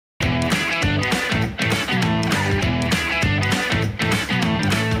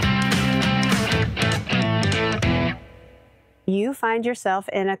you find yourself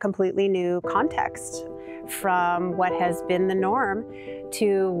in a completely new context, from what has been the norm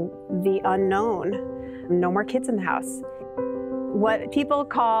to the unknown. No more kids in the house. What people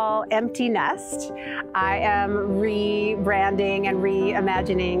call empty nest, I am rebranding and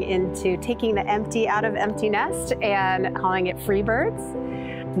reimagining into taking the empty out of empty nest and calling it free birds.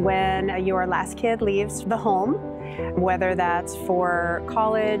 When your last kid leaves the home, whether that's for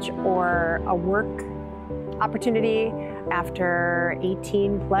college or a work opportunity, after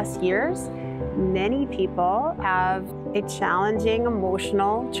 18 plus years, many people have a challenging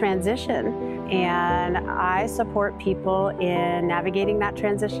emotional transition. And I support people in navigating that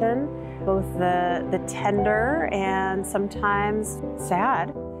transition, both the tender and sometimes sad,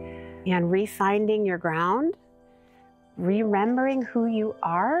 and refinding your ground, remembering who you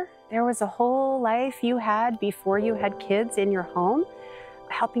are. There was a whole life you had before you had kids in your home,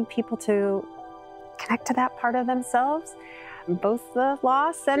 helping people to connect to that part of themselves, both the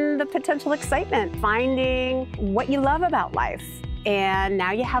loss and the potential excitement, finding what you love about life. And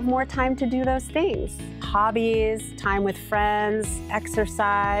now you have more time to do those things. Hobbies, time with friends,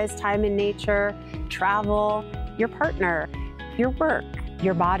 exercise, time in nature, travel, your partner, your work,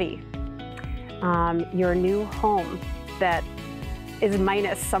 your body, your new home that is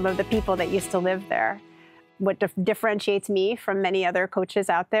minus some of the people that used to live there. What differentiates me from many other coaches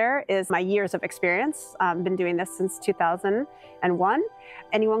out there is my years of experience. I've been doing this since 2001.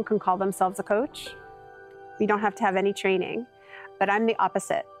 Anyone can call themselves a coach. You don't have to have any training. But I'm the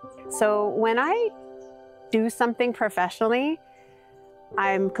opposite. So when I do something professionally,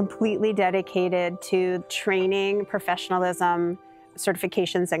 I'm completely dedicated to training, professionalism,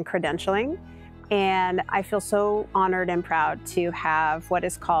 certifications, and credentialing. And I feel so honored and proud to have what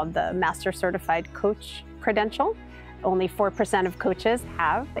is called the Master Certified Coach credential. Only 4% of coaches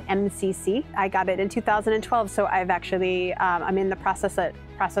have the MCC. I got it in 2012, so I've actually, I'm in the process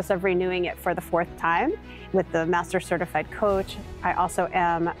of renewing it for the 4th time with the Master Certified Coach. I also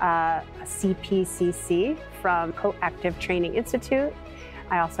am a CPCC from Coactive Training Institute.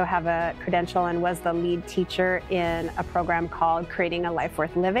 I also have a credential and was the lead teacher in a program called Creating a Life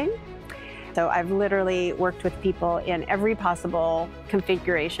Worth Living. So I've literally worked with people in every possible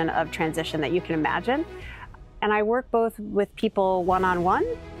configuration of transition that you can imagine. And I work both with people one-on-one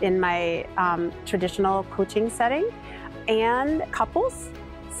in my traditional coaching setting and couples.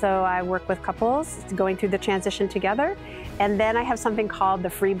 So I work with couples going through the transition together. And then I have something called the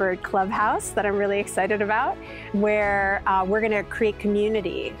Freebird Clubhouse that I'm really excited about, where we're gonna create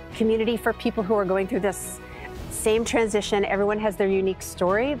community for people who are going through this same transition. Everyone has their unique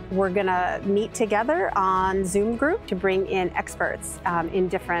story. We're gonna meet together on Zoom group to bring in experts in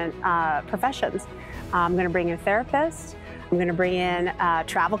different professions. I'm gonna bring in a therapist. I'm gonna bring in a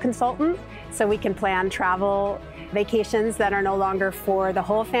travel consultant so we can plan travel vacations that are no longer for the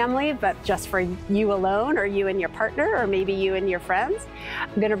whole family, but just for you alone or you and your partner or maybe you and your friends.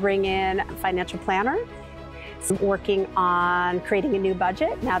 I'm gonna bring in a financial planner. So working on creating a new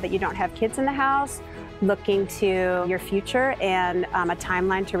budget now that you don't have kids in the house, looking to your future and a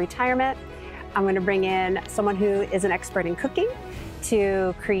timeline to retirement. I'm gonna bring in someone who is an expert in cooking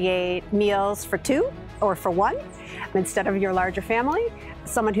to create meals for 2 or for 1 instead of your larger family.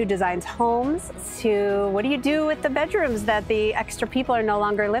 Someone who designs homes to what do you do with the bedrooms that the extra people are no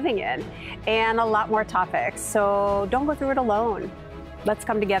longer living in, and a lot more topics. So don't go through it alone. Let's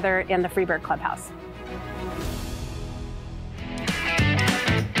come together in the Freebird Clubhouse.